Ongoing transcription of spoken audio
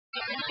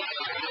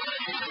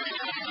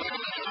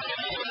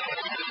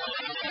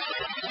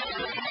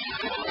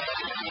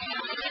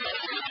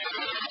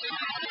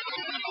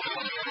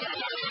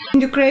In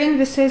Ukraine,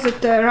 we say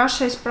that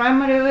Russia is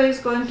primarily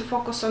going to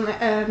focus on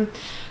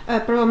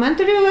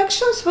parliamentary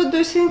elections. What do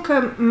you think?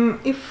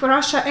 If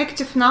Russia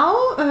active now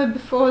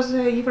before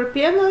the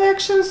European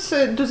elections,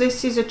 do they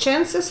see the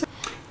chances?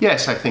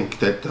 Yes, I think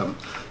that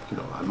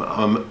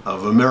I'm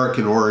of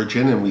American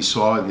origin, and we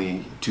saw in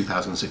the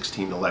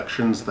 2016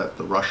 elections that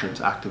the Russians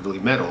actively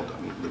meddled.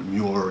 I mean, the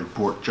Mueller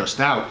report just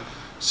out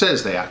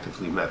says they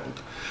actively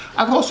meddled.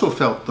 I've also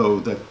felt, though,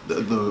 that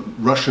the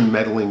Russian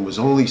meddling was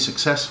only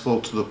successful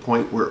to the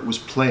point where it was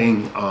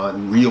playing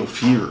on real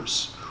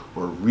fears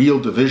or real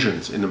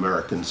divisions in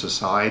American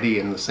society,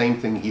 and the same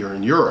thing here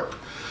in Europe.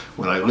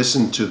 When I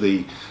listened to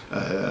the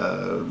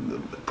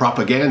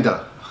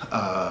propaganda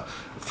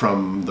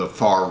from the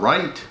far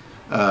right,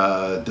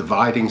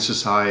 dividing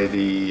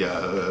society,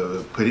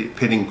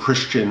 pitting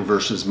Christian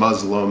versus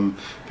Muslim,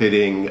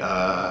 pitting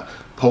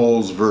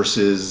Poles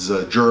versus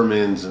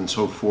Germans and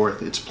so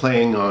forth. It's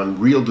playing on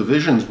real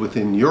divisions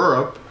within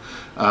Europe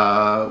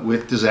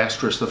with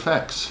disastrous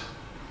effects.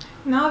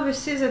 Now we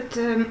see that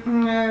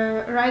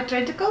right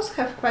radicals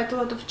have quite a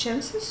lot of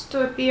chances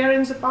to appear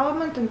in the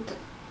parliament and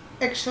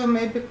actually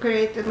maybe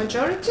create a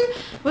majority.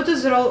 What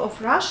is the role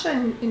of Russia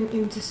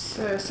in this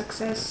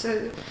success?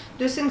 Do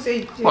you think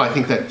they... Well, I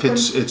think that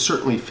it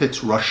certainly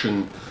fits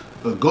Russian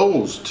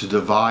goals to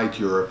divide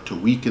Europe, to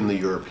weaken the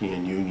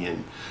European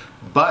Union.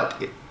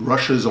 But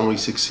Russia is only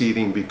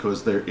succeeding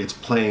because it's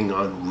playing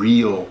on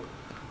real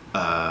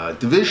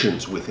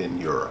divisions within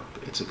Europe.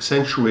 It's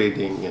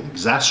accentuating and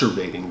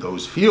exacerbating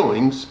those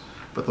feelings,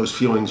 but those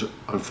feelings,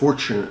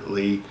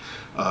 unfortunately,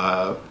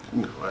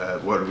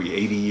 what are we,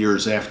 80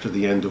 years after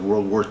the end of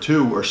World War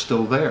II, are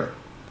still there.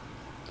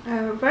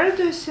 Where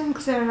do you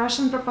think the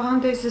Russian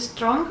propaganda is the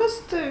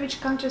strongest? Which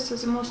countries are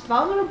the most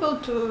vulnerable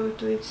to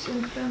its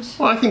influence?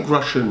 Well, I think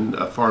Russian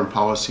foreign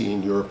policy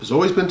in Europe has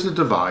always been to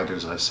divide,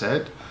 as I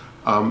said.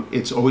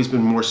 It's always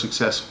been more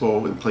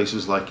successful in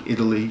places like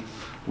Italy,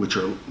 which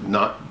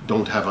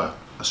don't have a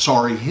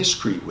sorry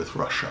history with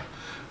Russia.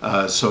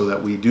 So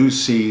that we do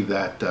see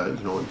that,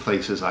 in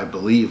places, I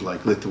believe,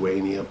 like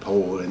Lithuania,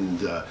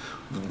 Poland,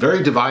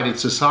 very divided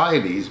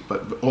societies,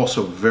 but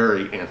also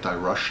very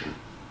anti-Russian.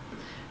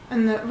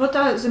 And what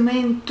are the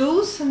main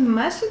tools and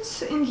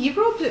methods in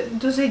Europe?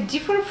 Do they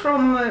differ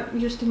from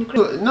used in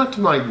Ukraine? Not to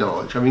my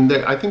knowledge. I mean,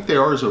 I think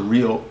there is a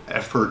real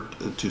effort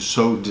to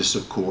sow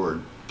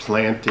discord,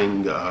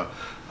 planting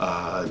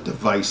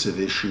divisive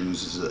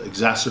issues,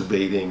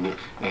 exacerbating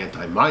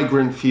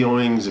anti-migrant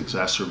feelings,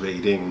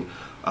 exacerbating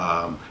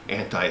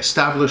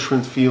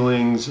anti-establishment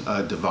feelings,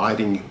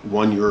 dividing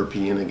one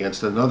European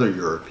against another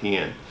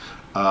European,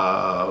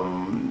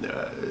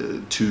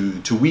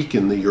 to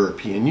weaken the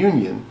European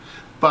Union.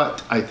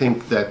 But I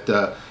think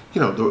that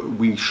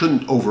we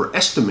shouldn't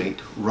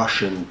overestimate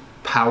Russian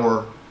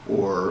power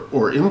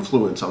or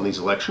influence on these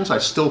elections. I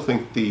still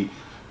think the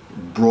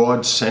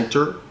broad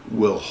center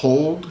will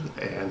hold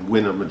and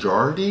win a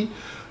majority.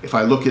 If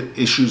I look at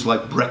issues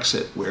like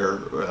Brexit, where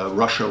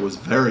Russia was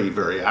very,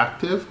 very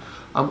active,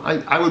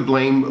 I would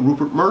blame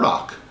Rupert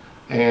Murdoch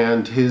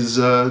and his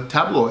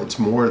tabloids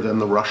more than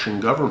the Russian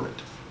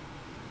government.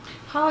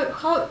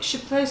 How she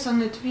plays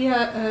on it?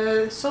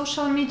 Via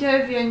social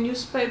media, via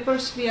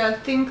newspapers, via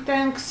think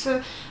tanks?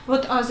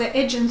 What are the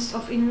agents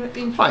of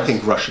influence? I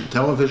think Russian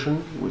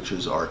television, which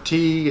is RT,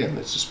 and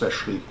it's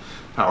especially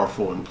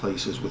powerful in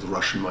places with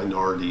Russian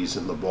minorities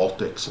in the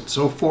Baltics and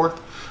so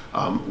forth,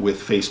 with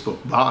Facebook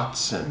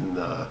bots and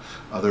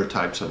other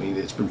types. I mean,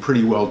 it's been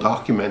pretty well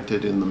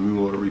documented in the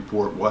Mueller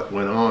report what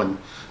went on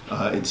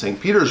in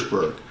St.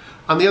 Petersburg.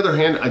 On the other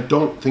hand, I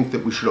don't think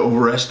that we should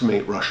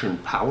overestimate Russian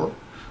power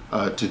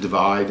to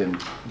divide,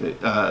 and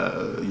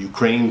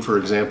Ukraine, for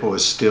example,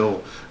 is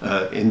still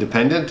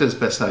independent as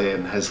best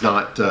and has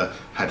not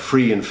had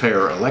free and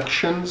fair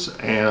elections.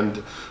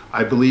 And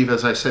I believe,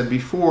 as I said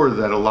before,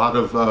 that a lot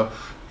of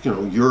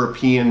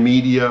European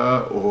media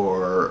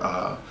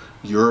or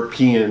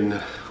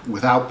European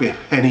without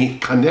any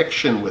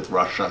connection with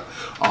Russia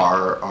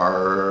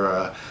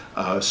are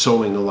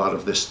sowing a lot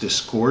of this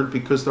discord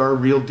because there are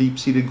real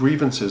deep-seated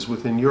grievances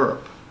within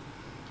Europe.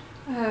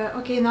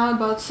 Okay, now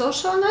about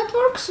social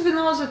networks. We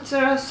know that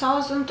there are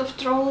thousands of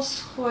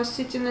trolls who are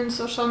sitting in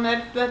social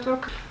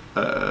network.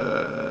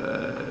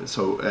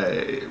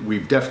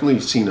 We've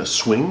definitely seen a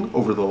swing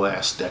over the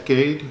last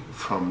decade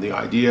from the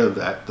idea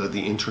that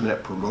the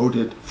internet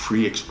promoted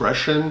free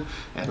expression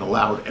and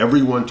allowed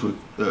everyone to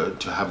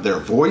have their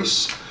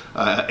voice,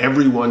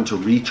 everyone to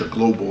reach a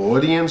global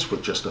audience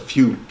with just a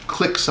few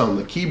clicks on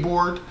the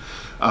keyboard.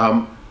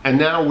 And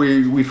now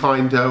we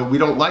find we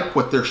don't like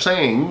what they're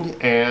saying,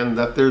 and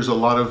that there's a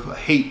lot of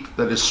hate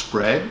that is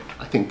spread,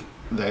 I think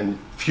then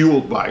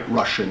fueled by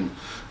Russian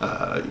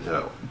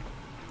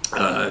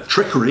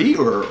trickery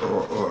or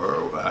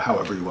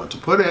however you want to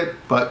put it.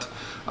 But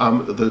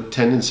the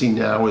tendency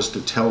now is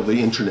to tell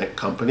the internet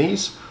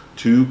companies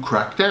to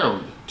crack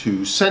down,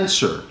 to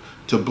censor,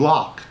 to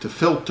block, to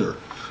filter.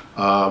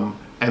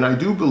 And I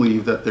do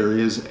believe that there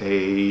is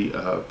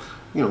a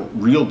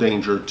real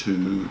danger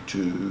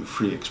to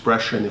free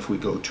expression if we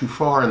go too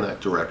far in that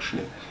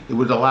direction. It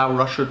would allow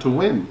Russia to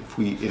win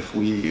if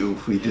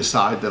we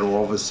decide that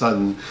all of a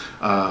sudden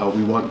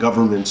we want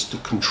governments to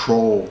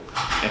control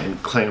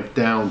and clamp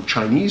down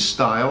Chinese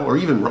style or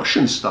even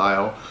Russian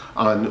style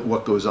on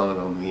what goes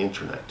on the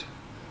internet.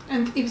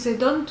 And if they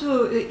don't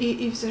do,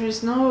 if there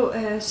is no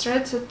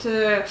threat that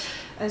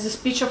the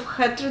speech of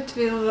hatred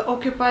will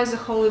occupy the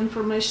whole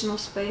informational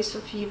space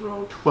of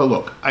Europe? Well,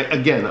 look,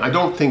 I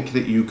don't think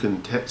that you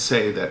can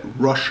say that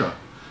Russia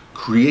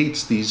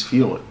creates these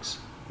feelings.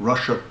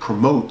 Russia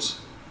promotes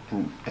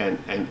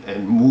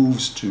and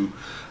moves to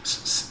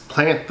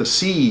plant the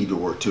seed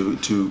or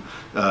to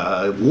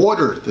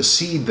water the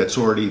seed that's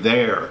already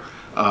there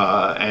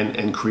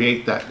and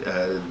create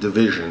that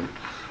division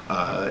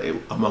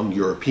among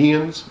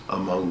Europeans,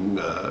 among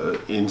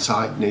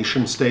inside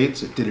nation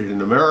states. It did it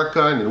in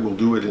America, and it will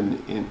do it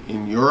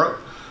in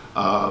Europe.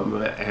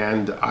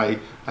 And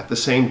at the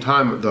same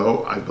time,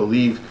 though, I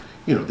believe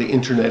the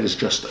internet is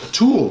just a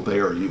tool they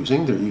are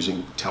using. They're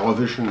using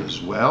television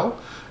as well,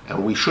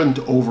 and we shouldn't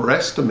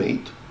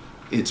overestimate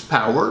its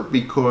power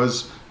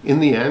because,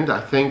 in the end,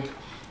 I think,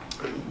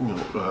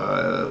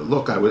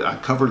 look, I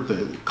covered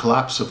the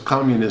collapse of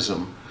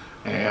communism.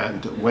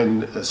 And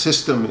when a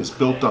system is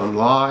built on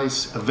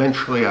lies,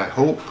 eventually I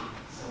hope,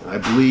 and I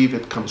believe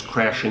it comes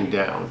crashing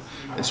down.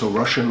 And so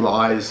Russian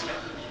lies,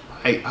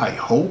 I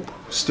hope,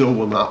 still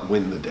will not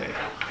win the day.